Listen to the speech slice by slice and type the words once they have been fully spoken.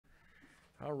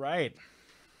All right.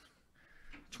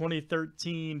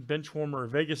 2013 Benchwarmer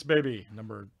Vegas Baby,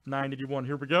 number 981.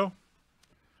 Here we go.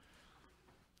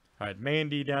 All right,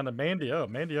 Mandy down to Mandy. Oh,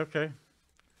 Mandy, okay.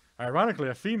 Ironically,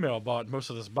 a female bought most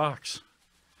of this box.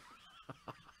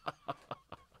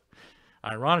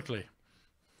 Ironically.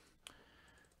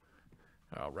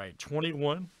 All right,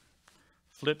 21.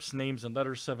 Flips, names, and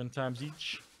letters 7 times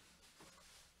each.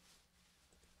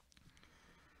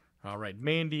 All right,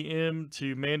 Mandy M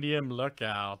to Mandy M, look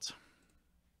out.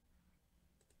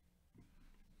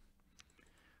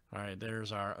 All right,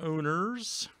 there's our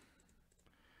owners.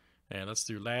 And let's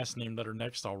do last name letter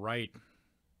next. All right.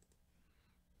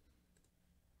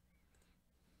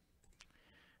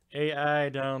 AI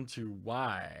down to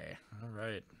Y. All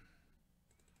right.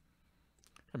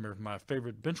 I remember my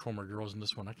favorite Benchwarmer girls in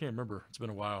this one. I can't remember. It's been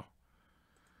a while.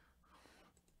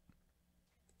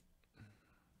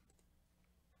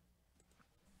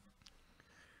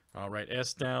 All right,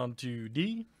 S down to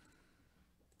D.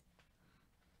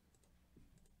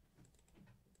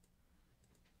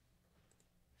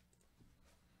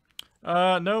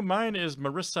 No, mine is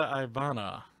Marissa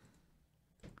Ivana.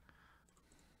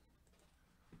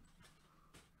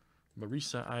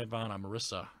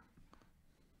 Marissa.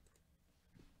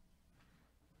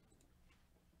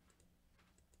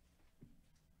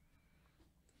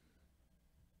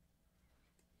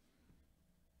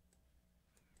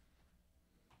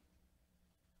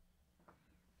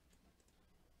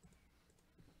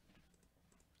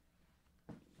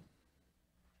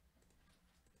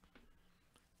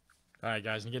 All right,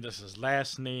 guys, and again, this is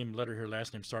last name letter here.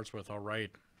 Last name starts with, all right.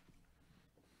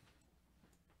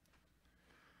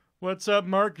 What's up,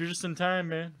 Mark? You're just in time,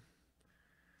 man.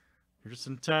 You're just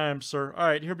in time, sir. All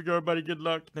right, here we go, everybody. Good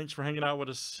luck. Thanks for hanging out with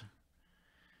us.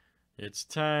 It's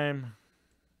time.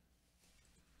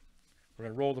 We're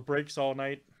going to roll the brakes all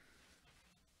night.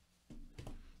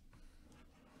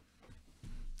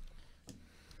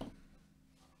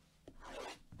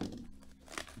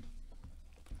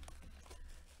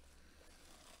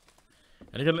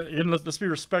 And again, let's be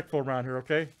respectful around here,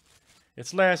 okay?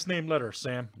 It's last name letter,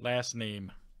 Sam. Last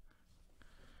name.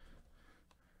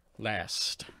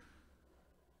 Last.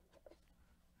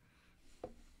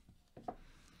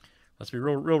 Let's be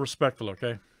real respectful,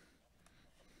 okay?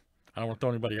 I don't want to throw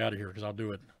anybody out of here because I'll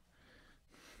do it.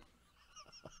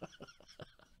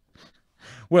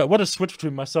 Well, what a switch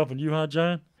between myself and you, huh,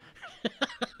 John?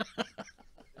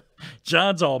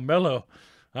 John's all mellow.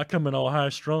 I come in all high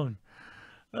strung.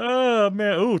 Oh,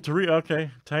 man. Ooh,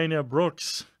 okay. Tanya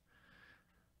Brooks.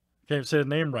 Can't say the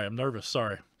name right. I'm nervous.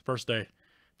 Sorry. First day.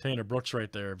 Tanya Brooks right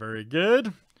there. Very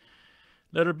good.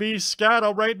 Letter B, Scott.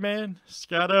 All right, man.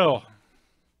 Scott L.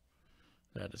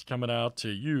 That is coming out to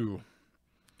you.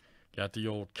 Got the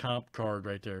old comp card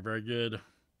right there. Very good.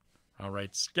 All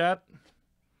right, Scott.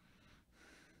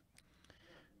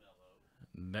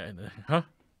 Huh?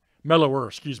 Mellower,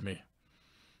 excuse me.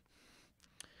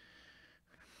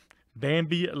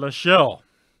 Bambi Lachelle.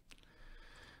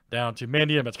 Down to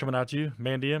Mandy M. It's coming out to you.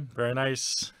 Mandy M. Very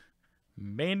nice.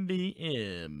 Mandy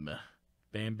M.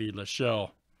 Bambi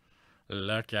Lachelle.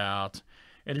 Look out.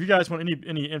 And if you guys want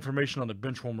any information on the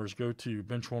Benchwarmers, go to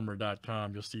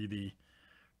benchwarmer.com. You'll see the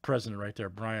president right there,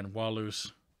 Brian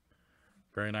Wallace.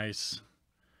 Very nice.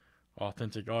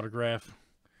 Authentic autograph.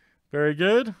 Very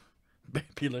good.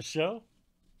 Bambi Lachelle.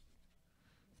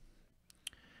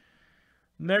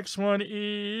 Next one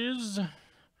is,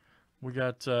 we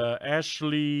got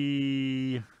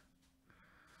Ashley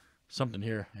something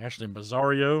here. Ashley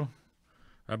Mazzario.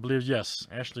 I believe, yes.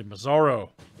 Ashley Mazzaro.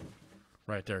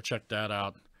 Right there. Check that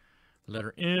out.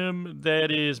 Letter M. That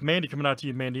is Mandy coming out to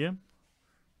you, Mandy M.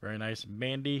 Very nice,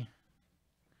 Mandy.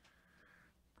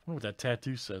 I wonder what that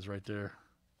tattoo says right there.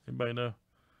 Anybody know?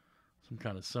 Some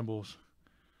kind of symbols.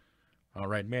 All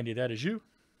right, Mandy, that is you.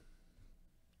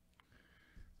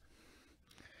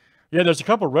 Yeah, there's a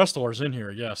couple wrestlers in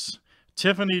here, yes.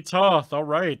 Tiffany Toth, all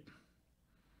right.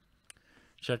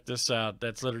 Check this out.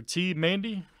 That's letter T,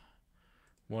 Mandy.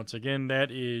 Once again,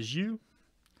 that is you.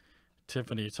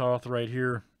 Tiffany Toth right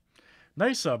here.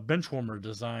 Nice Benchwarmer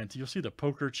design. You'll see the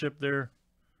poker chip there.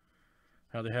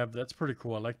 How they have, that's pretty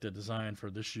cool. I like the design for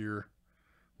this year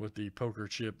with the poker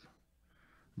chip.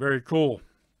 Very cool.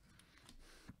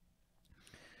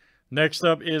 Next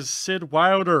up is Sid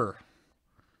Wilder.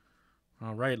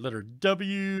 All right, letter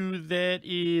W, that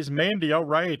is Mandy. All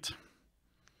right.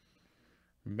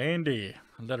 Mandy.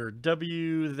 Letter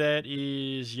W, that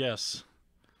is yes.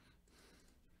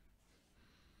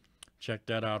 Check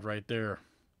that out right there.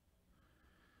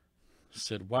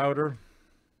 Sid Wilder.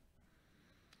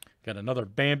 Got another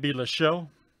Bambi Lachelle.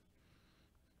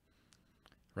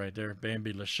 Right there,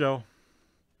 Bambi Lachelle.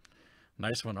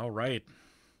 Nice one. All right.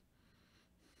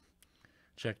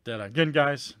 Check that out. Again,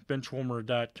 guys,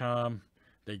 benchwarmer.com.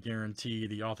 They guarantee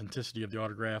the authenticity of the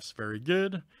autographs. Very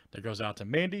good. That goes out to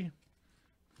Mandy.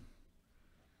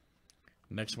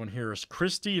 Next one here is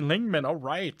Christy Lingman. All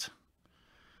right.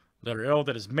 Letter L,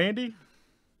 that is Mandy.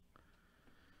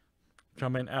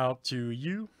 Coming out to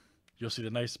you. You'll see the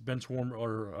nice Benchwarmer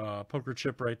or poker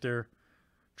chip right there.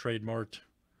 Trademarked.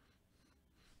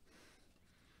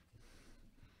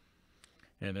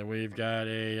 And then we've got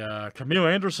a Camille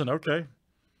Anderson. Okay.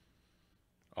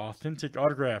 Authentic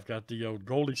autograph. Got the old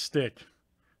Goldie stick.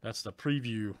 That's the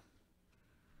preview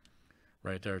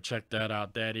right there. Check that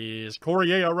out. That is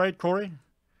Corey A. All right, Corey.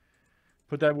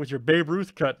 Put that with your Babe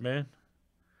Ruth cut, man.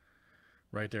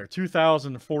 Right there.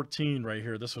 2014 right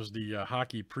here. This was the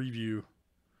hockey preview.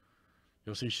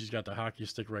 You'll see she's got the hockey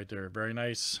stick right there. Very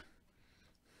nice.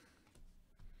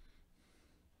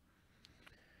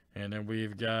 And then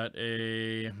we've got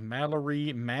a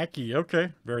Mallory Mackey.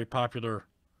 Okay. Very popular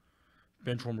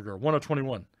Benchwarmer girl. 1 of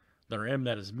 21. Letter M,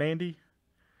 that is Mandy.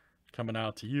 Coming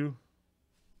out to you.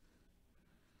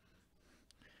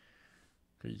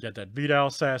 You got that Vidal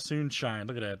Sassoon shine.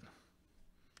 Look at that.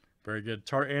 Very good.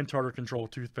 Tartar Control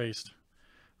toothpaste.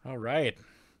 All right.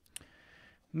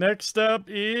 Next up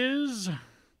is,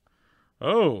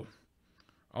 on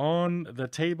the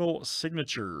table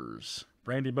signatures.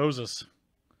 Brandy Moses.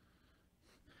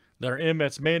 Letter M,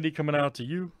 that's Mandy, coming out to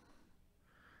you.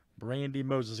 Brandy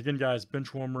Moses. Again, guys,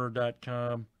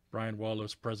 benchwarmer.com. Brian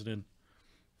Wallace, president.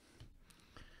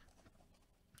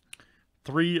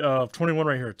 3 of 21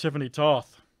 right here. Tiffany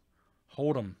Toth.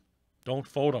 Hold 'em. Don't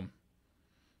fold 'em.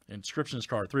 Inscriptions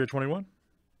card. 3 of 21.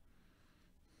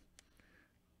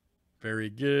 Very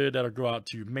good. That'll go out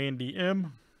to Mandy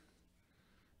M.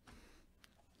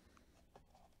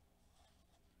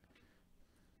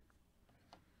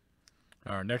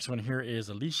 Our next one here is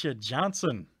Alicia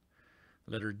Johnson.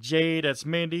 Letter J, that's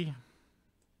Mandy.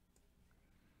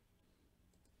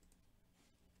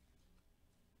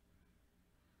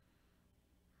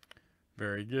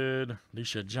 Very good.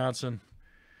 Alicia Johnson.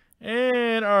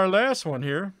 And our last one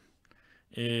here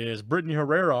is Brittany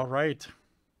Herrera. All right.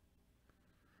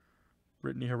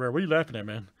 Brittany Herrera. What are you laughing at,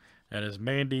 man? That is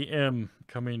Mandy M.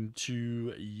 coming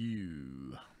to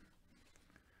you.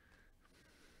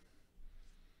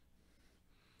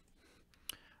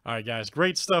 All right, guys.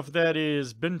 Great stuff. That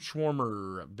is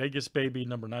Benchwarmer Vegas Baby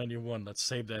number 91. Let's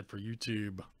save that for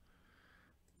YouTube.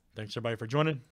 Thanks, everybody, for joining.